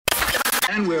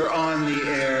And we're on the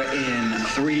air in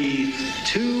 3,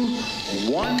 2,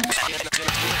 1.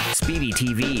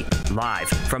 SpeedyTV, live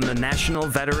from the National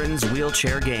Veterans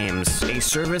Wheelchair Games, a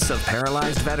service of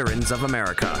Paralyzed Veterans of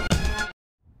America.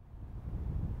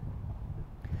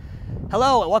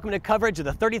 Hello and welcome to coverage of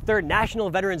the 33rd National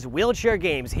Veterans Wheelchair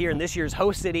Games here in this year's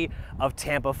host city of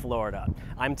Tampa, Florida.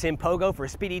 I'm Tim Pogo for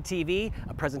SpeedyTV,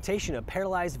 a presentation of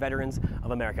Paralyzed Veterans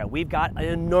of America. We've got an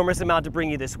enormous amount to bring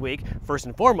you this week. First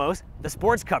and foremost, the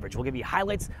sports coverage. We'll give you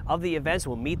highlights of the events,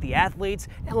 we'll meet the athletes,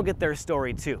 and we'll get their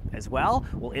story too. As well,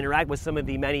 we'll interact with some of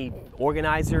the many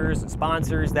organizers and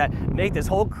sponsors that make this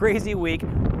whole crazy week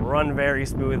run very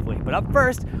smoothly. But up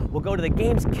first, we'll go to the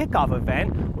game's kickoff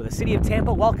event where the city of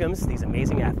Tampa welcomes these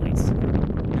amazing athletes.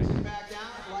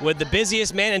 With the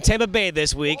busiest man in Tampa Bay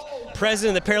this week,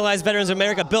 President of the Paralyzed Veterans of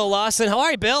America, Bill Lawson. How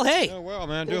are you, Bill? Hey. Doing well,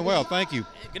 man. Doing well. Thank you.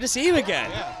 Good to see you again.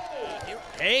 Yeah.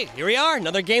 Hey, here we are.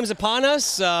 Another game's upon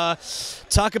us.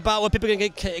 Talk about what people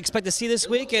can expect to see this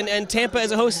week and Tampa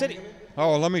as a host city.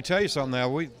 Oh, well, let me tell you something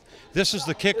now. This is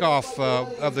the kickoff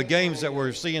of the games that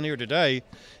we're seeing here today,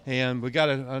 and we got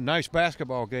a nice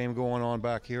basketball game going on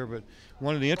back here. But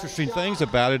one of the interesting things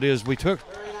about it is we took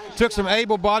some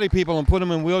able-bodied people and put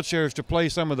them in wheelchairs to play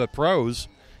some of the pros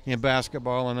in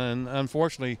basketball, and then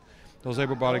unfortunately those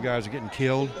able-bodied guys are getting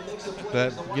killed.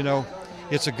 But you know,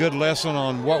 it's a good lesson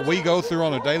on what we go through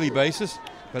on a daily basis.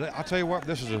 But I'll tell you what,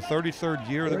 this is the 33rd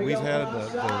year that we've had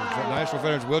the National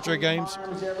Veterans Wheelchair Games.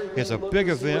 It's a big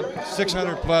event.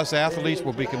 600-plus athletes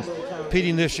will be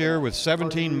competing this year with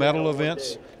 17 medal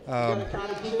events.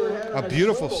 A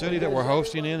beautiful city that we're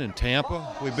hosting in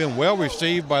Tampa. We've been well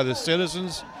received by the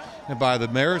citizens and by the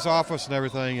mayor's office and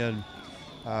everything. And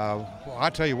well, I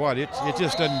tell you what, it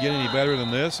just doesn't get any better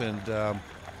than this. And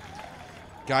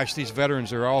gosh, these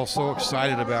veterans are all so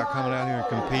excited about coming out here and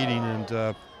competing.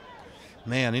 And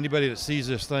man, anybody that sees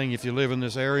this thing, if you live in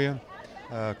this area,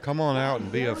 come on out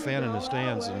and be a fan in the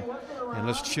stands, and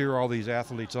let's cheer all these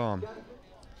athletes on.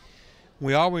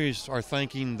 We always are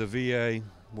thanking the VA,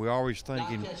 we're always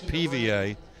thanking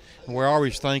PVA, and we're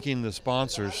always thanking the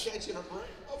sponsors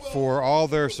for all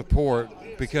their support,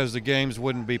 because the games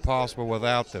wouldn't be possible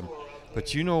without them.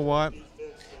 But you know what?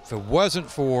 If it wasn't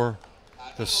for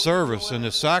the service and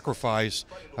the sacrifice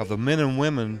of the men and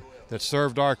women that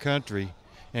served our country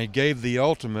and gave the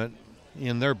ultimate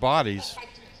in their bodies,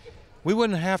 we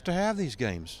wouldn't have to have these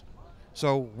games.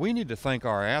 So we need to thank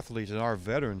our athletes and our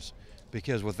veterans,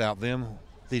 because without them,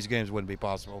 these games wouldn't be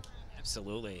possible.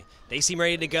 Absolutely. They seem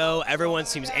ready to go. Everyone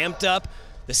seems amped up.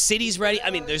 The city's ready. I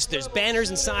mean, there's banners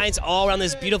and signs all around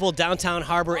this beautiful downtown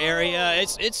harbor area.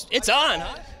 It's on,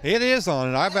 huh? It is on,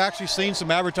 and I've actually seen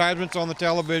some advertisements on the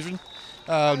television,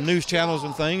 news channels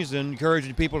and things,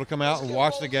 encouraging people to come out and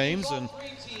watch the games. And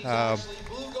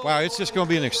wow, it's just going to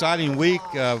be an exciting week,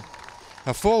 a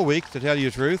full week, to tell you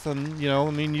the truth. And, you know,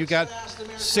 I mean, you got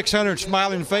 600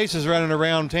 smiling faces running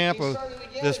around Tampa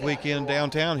this weekend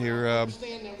downtown here.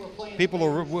 People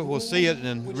will see it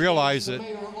and realize that,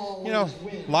 you know,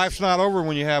 life's not over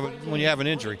when you have an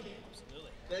injury.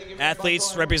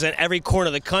 Athletes represent every corner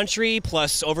of the country,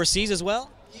 plus overseas as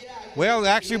well? Well,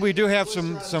 actually, we do have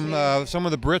some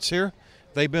of the Brits here.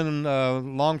 They've been a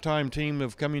long-time team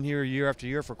of coming here year after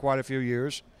year for quite a few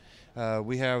years.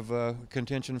 We have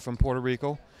contention from Puerto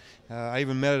Rico. I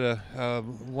even met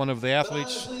one of the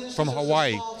athletes from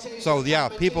Hawaii. So, yeah,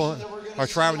 people are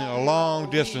traveling a long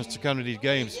distance to come to these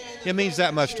games. It means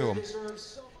that much to them.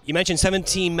 You mentioned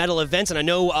 17 medal events, and I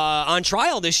know on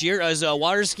trial this year as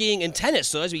water skiing and tennis,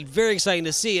 so that's be very exciting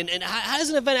to see. And how does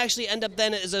an event actually end up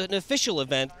then as an official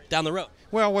event down the road?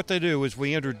 Well, what they do is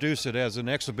we introduce it as an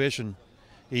exhibition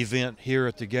event here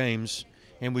at the games,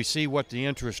 and we see what the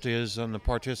interest is and the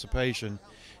participation,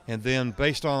 and then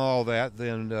based on all that,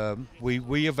 then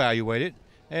we evaluate it,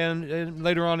 and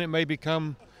later on it may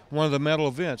become one of the medal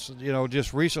events. You know,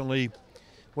 just recently,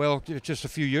 well, just a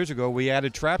few years ago, we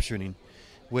added trap shooting,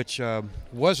 which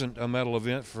wasn't a medal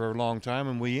event for a long time,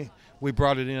 and we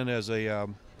brought it in as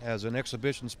an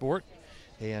exhibition sport,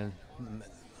 and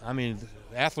I mean,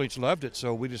 athletes loved it,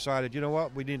 so we decided, you know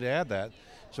what, we need to add that.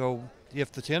 So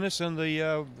if the tennis and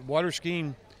the water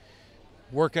skiing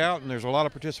work out and there's a lot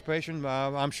of participation,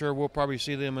 I'm sure we'll probably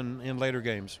see them in later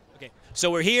games. Okay, so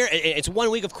we're here. It's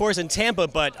 1 week, of course, in Tampa,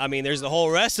 but I mean, there's the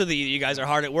whole rest of the year. You guys are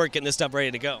hard at work getting this stuff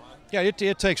ready to go. Yeah,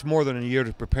 it takes more than a year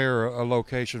to prepare a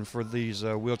location for these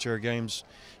wheelchair games.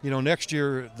 You know, next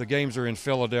year the games are in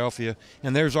Philadelphia,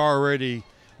 and there's already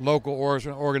local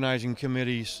organizing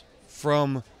committees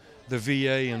from the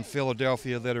VA in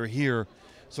Philadelphia that are here,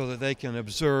 so that they can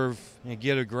observe and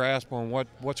get a grasp on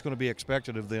what's going to be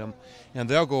expected of them. And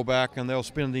they'll go back and they'll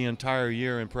spend the entire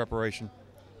year in preparation.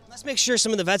 Let's make sure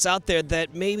some of the vets out there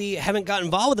that maybe haven't gotten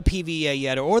involved with the PVA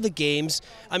yet or the games.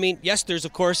 I mean, yes, there's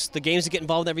of course the games that get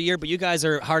involved every year, but you guys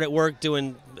are hard at work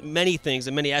doing many things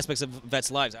and many aspects of vets'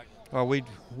 lives. Well,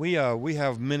 we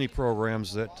have many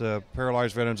programs that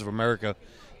Paralyzed Veterans of America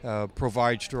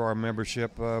provides to our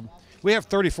membership. We have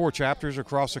 34 chapters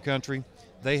across the country.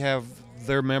 They have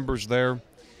their members there.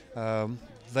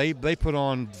 They put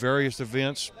on various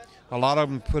events. A lot of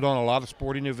them put on a lot of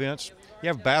sporting events. You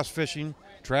have bass fishing,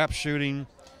 trap shooting,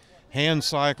 hand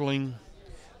cycling.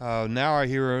 Now I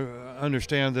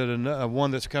understand that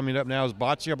one that's coming up now is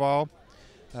bocce ball.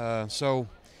 So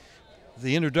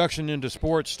the introduction into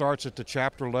sports starts at the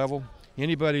chapter level.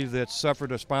 Anybody that's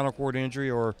suffered a spinal cord injury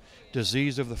or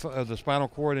disease of the spinal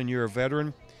cord and you're a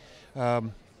veteran,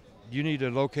 you need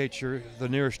to locate the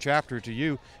nearest chapter to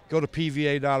you. Go to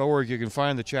pva.org. You can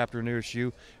find the chapter nearest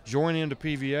you. Join into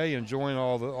PVA and join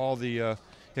all the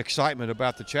excitement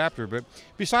about the chapter. But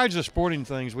besides the sporting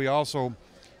things, we also,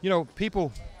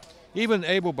 people, even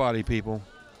able-bodied people,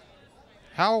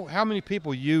 how many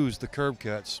people use the curb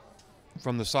cuts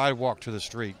from the sidewalk to the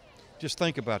street? Just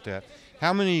think about that.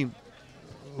 How many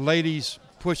ladies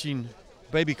pushing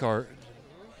baby cart,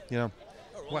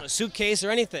 Or a suitcase or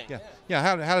anything. Yeah.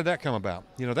 How did that come about?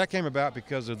 That came about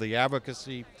because of the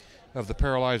advocacy of the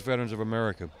Paralyzed Veterans of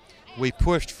America. We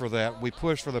pushed for that. We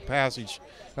pushed for the passage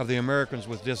of the Americans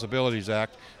with Disabilities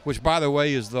Act, which, by the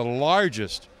way, is the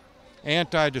largest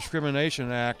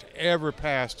anti-discrimination act ever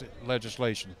passed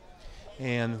legislation.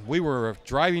 And we were a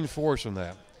driving force in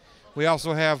that. We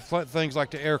also have things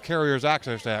like the Air Carriers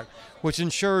Access Act, which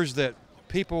ensures that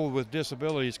people with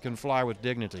disabilities can fly with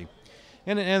dignity.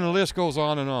 And the list goes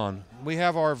on and on. We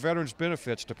have our Veterans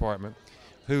Benefits Department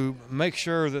who make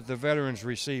sure that the veterans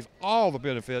receive all the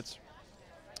benefits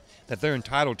that they're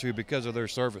entitled to because of their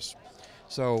service.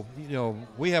 So,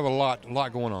 we have a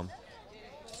lot going on.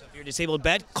 So if you're a disabled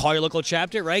vet, call your local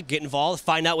chapter, right? Get involved,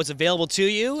 find out what's available to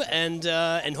you, and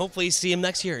hopefully see them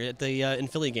next year at the in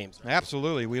Philly games.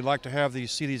 Absolutely. We'd like to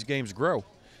see these games grow.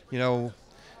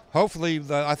 Hopefully,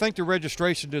 I think the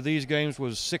registration to these games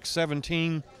was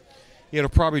 617. It'll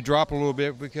probably drop a little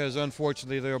bit because,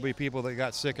 unfortunately, there will be people that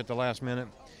got sick at the last minute.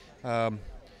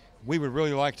 We would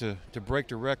really like to break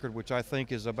the record, which I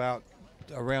think is about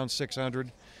around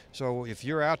 600. So if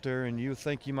you're out there and you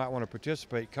think you might want to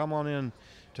participate, come on in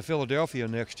to Philadelphia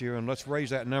next year and let's raise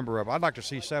that number up. I'd like to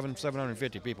see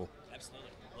 750 people. Absolutely.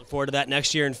 Look forward to that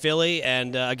next year in Philly.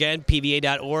 And again,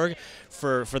 pva.org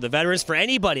for the veterans, for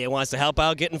anybody that wants to help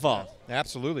out, get involved.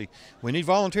 Absolutely. We need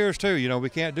volunteers too. We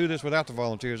can't do this without the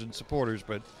volunteers and supporters,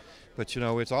 but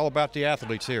it's all about the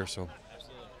athletes here. So.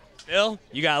 Bill,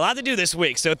 you got a lot to do this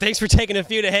week, so thanks for taking a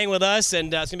few to hang with us,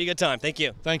 and it's going to be a good time. Thank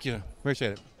you. Thank you.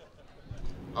 Appreciate it.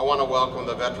 I want to welcome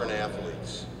the veteran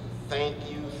athletes. Thank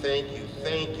you, thank you,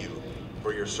 thank you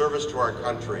for your service to our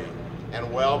country,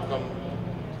 and welcome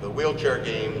to the wheelchair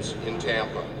games in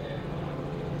Tampa.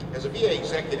 As a VA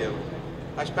executive,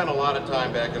 I spent a lot of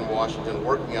time back in Washington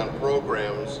working on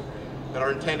programs that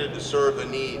are intended to serve the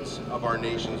needs of our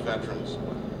nation's veterans.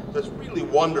 It's really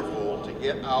wonderful to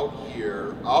get out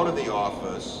here, out of the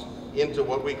office, into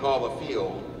what we call the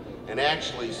field, and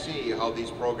actually see how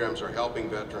these programs are helping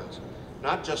veterans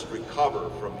not just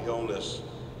recover from illness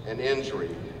and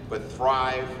injury, but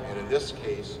thrive, and in this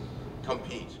case,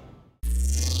 compete.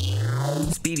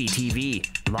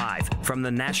 SpeedyTV, live from the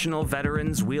National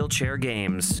Veterans Wheelchair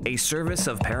Games, a service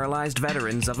of Paralyzed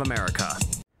Veterans of America.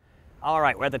 All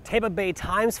right, we're at the Tampa Bay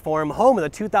Times Forum, home of the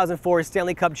 2004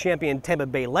 Stanley Cup champion Tampa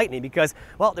Bay Lightning, because,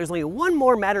 well, there's only one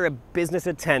more matter of business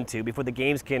to attend to before the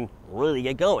games can really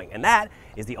get going, and that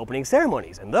is the opening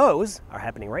ceremonies, and those are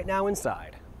happening right now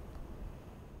inside.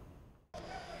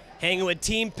 Hanging with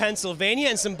Team Pennsylvania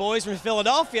and some boys from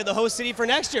Philadelphia, the host city for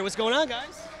next year. What's going on,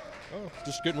 guys? Oh,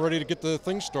 just getting ready to get the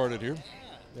thing started here.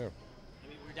 Yeah.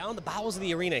 We're down in the bowels of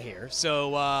the arena here,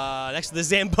 so next to the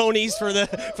Zambonis for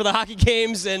the hockey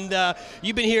games, and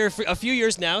you've been here for a few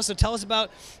years now. So tell us about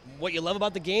what you love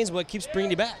about the games, what keeps bringing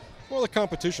you back. Well, the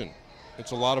competition.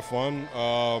 It's a lot of fun.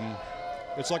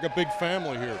 It's like a big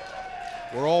family here.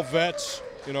 We're all vets.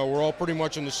 We're all pretty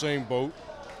much in the same boat,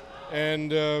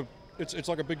 and it's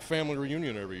like a big family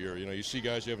reunion every year. You see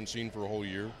guys you haven't seen for a whole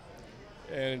year,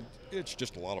 and it's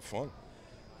just a lot of fun.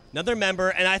 Another member,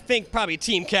 and I think probably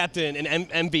team captain and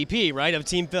MVP, right, of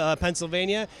Team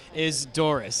Pennsylvania is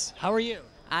Doris. How are you?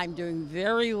 I'm doing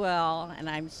very well, and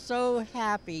I'm so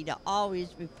happy to always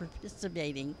be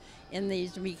participating in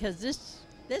these, because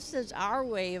this is our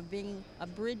way of being a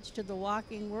bridge to the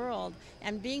walking world,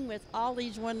 and being with all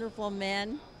these wonderful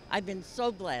men. I've been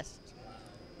so blessed,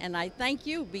 and I thank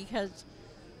you, because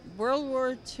World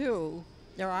War II,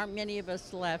 there aren't many of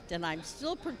us left, and I'm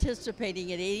still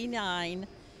participating at 89,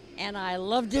 and I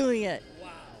love doing it. Wow.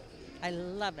 I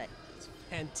love it. It's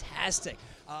fantastic.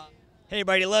 Hey,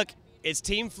 everybody, look, it's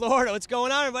Team Florida. What's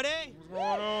going on, everybody? What's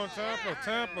going on, Tampa?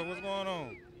 Tampa, what's going on?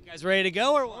 You guys ready to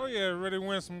go? Or what? Oh, yeah, ready to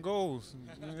win some goals.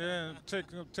 Yeah,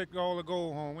 take all the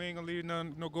gold home. We ain't going to leave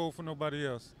no goal for nobody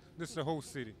else. This is the whole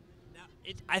city. Now,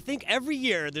 I think every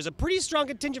year there's a pretty strong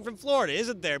contingent from Florida,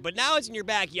 isn't there? But now it's in your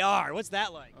backyard. What's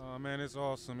that like? Oh, man, it's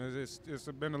awesome. It's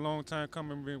been a long time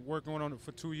coming. We've been working on it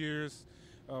for 2 years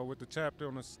with the chapter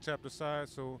on the chapter side.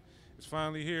 So it's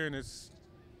finally here, and it's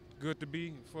good to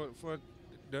be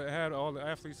to have all the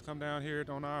athletes come down here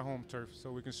on our home turf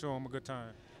so we can show them a good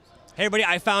time. Hey, everybody,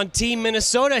 I found Team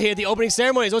Minnesota here at the opening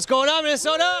ceremonies. What's going on,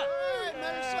 Minnesota? Hey,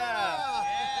 Minnesota! Yeah.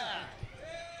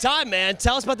 Todd, man,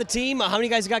 tell us about the team. How many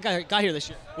guys got here this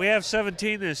year? We have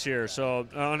 17 this year, so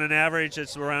on an average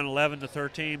it's around 11 to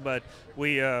 13, but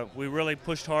we really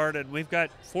pushed hard, and we've got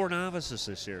 4 novices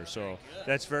this year, so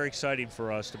that's very exciting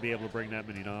for us to be able to bring that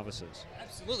many novices.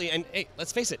 Absolutely, and hey,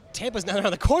 let's face it, Tampa's not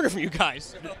around the corner from you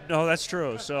guys. No, that's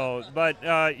true. So, but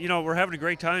you know, we're having a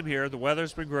great time here. The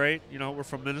weather's been great. You know, we're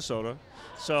from Minnesota,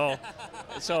 so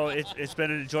it's been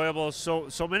enjoyable.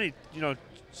 So many, you know,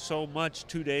 so much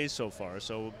 2 days so far.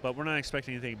 So, but we're not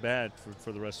expecting anything bad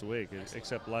for the rest of the week,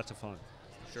 except lots of fun.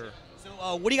 Sure. So,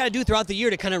 what do you got to do throughout the year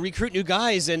to kind of recruit new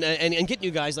guys and get new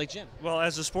guys like Jim? Well,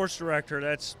 as a sports director,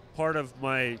 that's part of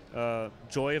my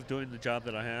joy of doing the job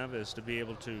that I have, is to be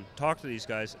able to talk to these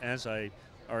guys as I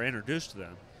are introduced to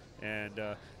them. And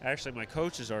actually, my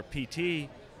coaches are PT.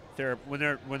 When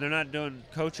they're not doing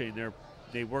coaching,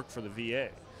 they work for the VA.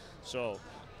 So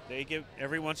they give,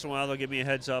 every once in a while they'll give me a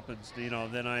heads up, and you know,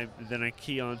 then I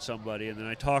key on somebody, and then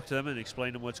I talk to them and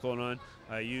explain to them what's going on.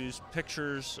 I use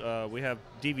pictures. We have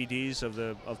DVDs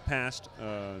of past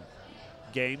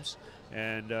games,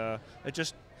 and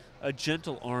just a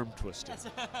gentle arm twisting.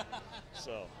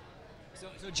 So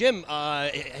Jim,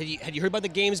 had you heard about the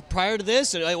games prior to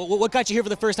this? What got you here for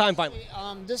the first time finally?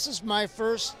 This is my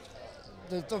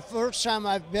the first time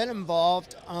I've been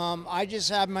involved. I just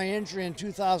had my injury in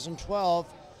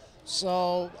 2012,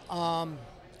 so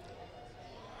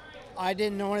I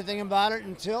didn't know anything about it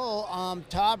until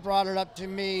Todd brought it up to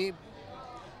me.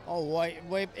 Oh, way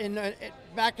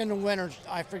back in the winter,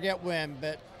 I forget when,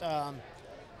 but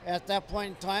at that point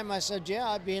in time, I said, yeah,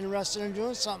 I'd be interested in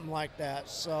doing something like that.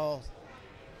 So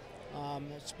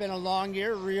it's been a long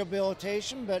year of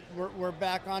rehabilitation, but we're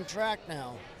back on track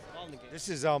now. This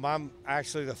is I'm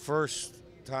actually the first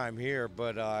time here,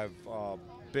 but I've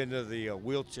been to the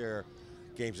wheelchair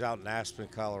games out in Aspen,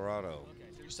 Colorado. Okay,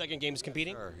 so your second game is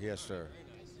competing? Sure. Yes, sir.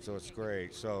 So it's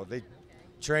great. So they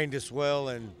trained us well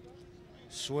in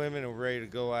swimming and we're ready to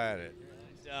go at it.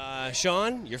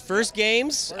 Sean, your first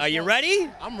games. Are you ready?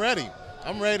 I'm ready.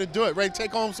 I'm ready to do it. Ready to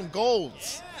take home some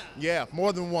golds. Yeah,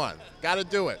 more than one. Got to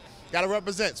do it. Got to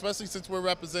represent, especially since we're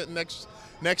representing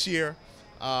next year.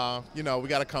 You know, we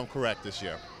got to come correct this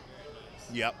year.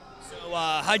 Yep. So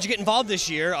how'd you get involved this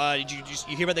year? Did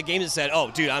you hear about the games and said, oh,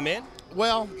 dude, I'm in?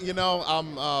 Well, you know,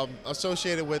 I'm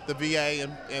associated with the VA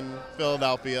in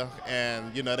Philadelphia,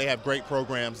 and, you know, they have great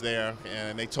programs there,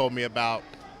 and they told me about,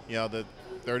 you know, the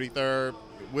 33rd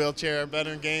wheelchair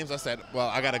veteran games. I said, well,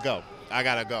 I got to go. I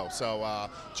got to go. So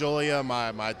Julia,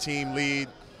 my team lead,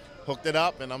 hooked it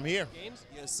up, and I'm here. Games?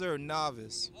 Yes, sir,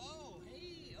 novice. Oh,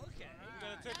 hey, okay. We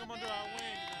got to take them under our wing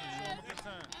and show them a good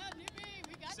time.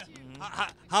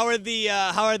 How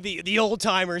are the old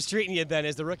timers treating you then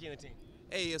as the rookie on the team?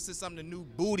 Hey, since I'm the new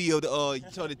booty of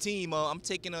the team, I'm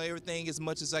taking everything as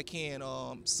much as I can,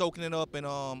 soaking it up and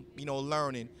you know,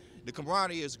 learning. The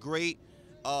camaraderie is great.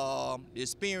 The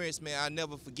experience, man, I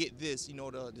never forget this. You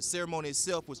know, the ceremony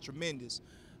itself was tremendous.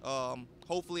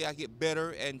 Hopefully, I get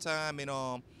better in time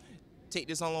and take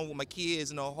this along with my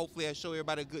kids, and hopefully, I show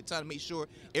everybody a good time to make sure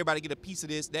everybody get a piece of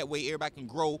this. That way, everybody can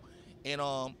grow and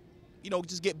you know,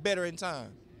 just get better in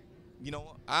time. You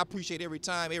know, I appreciate every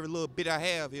time, every little bit I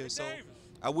have here. So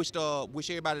I wish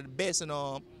everybody the best, and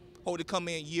hope to come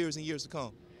in years and years to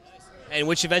come. And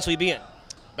which events will you be in?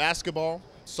 Basketball,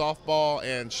 softball,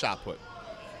 and shot put.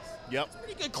 Yep. That's a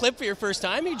pretty good clip for your first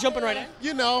time. You're jumping right in.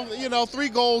 You know, 3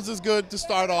 goals is good to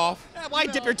start off. Why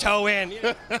dip your toe in? You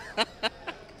know?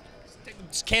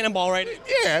 Just cannonball right in.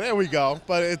 Yeah, there we go.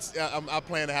 But it's I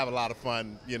plan to have a lot of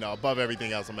fun. You know, above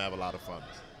everything else, I'm gonna have a lot of fun.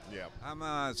 Yeah.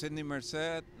 I'm Sidney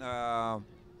Merced.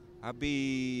 I'll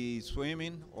be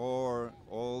swimming or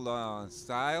all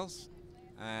styles,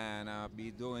 and I'll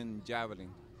be doing javelin.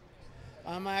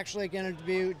 I'm actually going to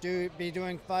be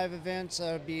doing 5 events.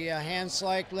 It'll be hand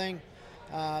cycling,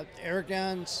 air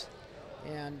guns,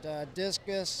 and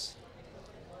discus,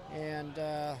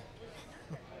 and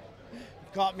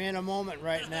caught me in a moment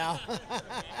right now.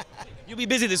 You'll be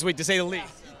busy this week, to say the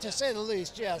least. To say the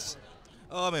least, yes.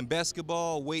 In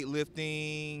basketball,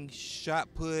 weightlifting, shot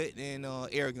put, and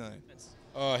air gun.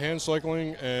 Hand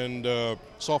cycling and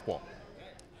softball.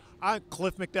 I'm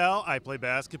Cliff McDowell. I play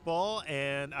basketball,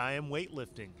 and I am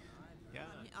weightlifting. Yeah.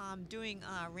 I'm doing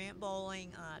ramp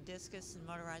bowling, discus, and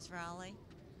motorized rally.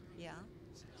 Yeah.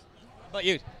 How about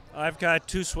you? I've got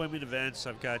 2 swimming events.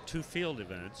 I've got 2 field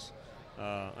events.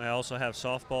 I also have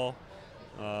softball.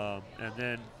 And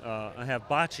then I have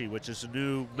bocce, which is a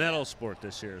new medal sport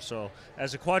this year. So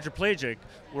as a quadriplegic,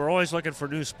 we're always looking for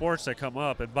new sports that come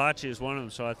up, and bocce is one of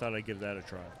them, so I thought I'd give that a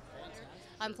try.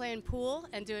 I'm playing pool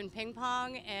and doing ping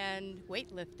pong and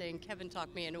weightlifting. Kevin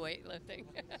talked me into weightlifting.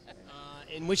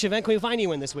 In which event can we find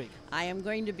you in this week? I am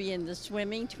going to be in the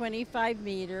swimming 25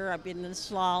 meter. I've been in the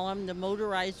slalom, the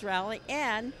motorized rally,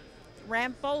 and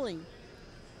ramp bowling.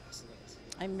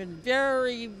 I've been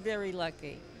very, very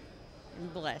lucky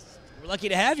and blessed. We're lucky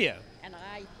to have you. And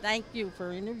I thank you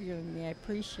for interviewing me. I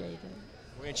appreciate it.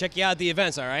 We're going to check you out at the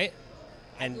events, all right?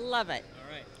 And I love it.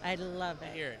 All right. I love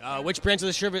it. Here, which branch of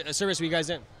the service were you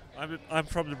guys in? I'm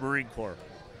from the Marine Corps.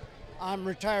 I'm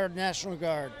retired National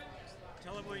Guard.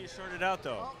 Tell them where you started out,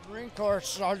 though. Marine Corps.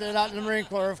 Started out in the Marine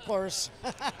Corps, of course.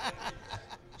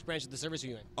 Which branch of the service are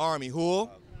you in? Army. Who?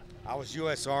 I was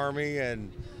U.S. Army,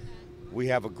 and we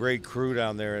have a great crew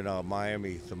down there in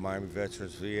Miami, the Miami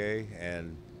Veterans VA,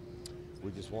 and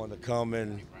we just wanted to come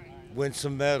and win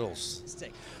some medals.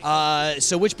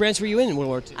 So which branch were you in World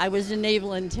War II? I was in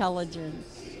Naval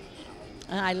Intelligence.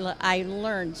 And I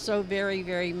learned so very,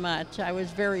 very much. I was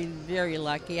very, very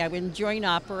lucky. I was in joint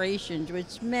operations,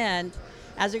 which meant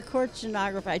as a court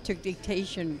stenographer, I took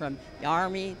dictation from the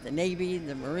Army, the Navy,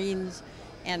 the Marines,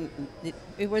 and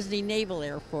it was the Naval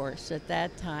Air Force at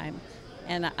that time.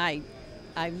 And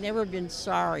I've never been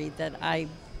sorry that I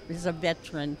was a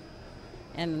veteran,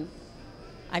 and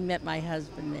I met my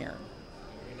husband there.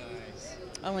 Very nice.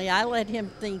 Only I let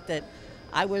him think that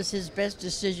I was his best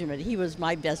decision, but he was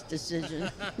my best decision.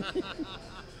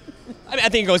 I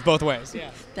think it goes both ways.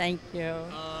 Yeah. Thank you.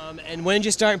 And when did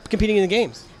you start competing in the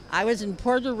games? I was in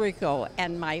Puerto Rico,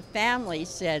 and my family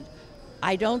said,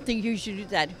 I don't think you should do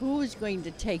that. Who is going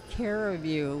to take care of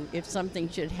you if something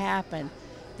should happen?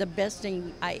 The best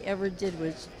thing I ever did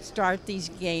was start these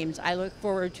games. I look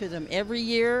forward to them every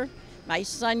year. My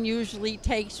son usually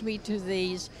takes me to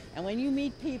these, and when you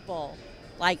meet people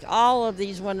like all of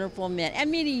these wonderful men,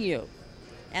 and meeting you,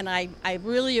 and I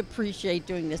really appreciate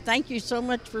doing this. Thank you so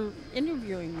much for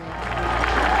interviewing me.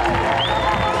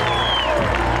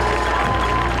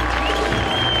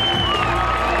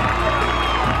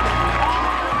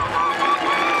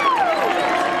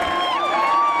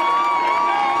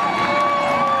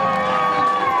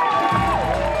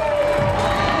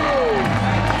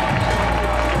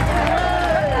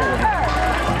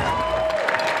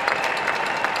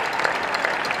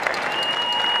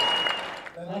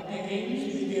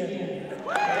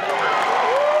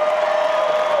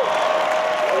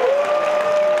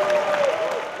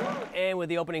 With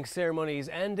the opening ceremonies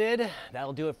ended,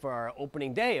 that'll do it for our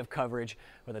opening day of coverage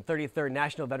for the 33rd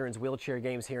National Veterans Wheelchair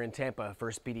Games here in Tampa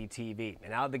for SpeedyTV. And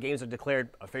now that the games are declared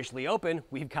officially open,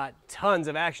 we've got tons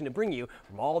of action to bring you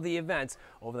from all the events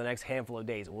over the next handful of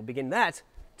days. We'll begin that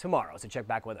tomorrow, so check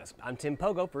back with us. I'm Tim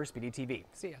Pogo for SpeedyTV.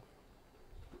 See ya.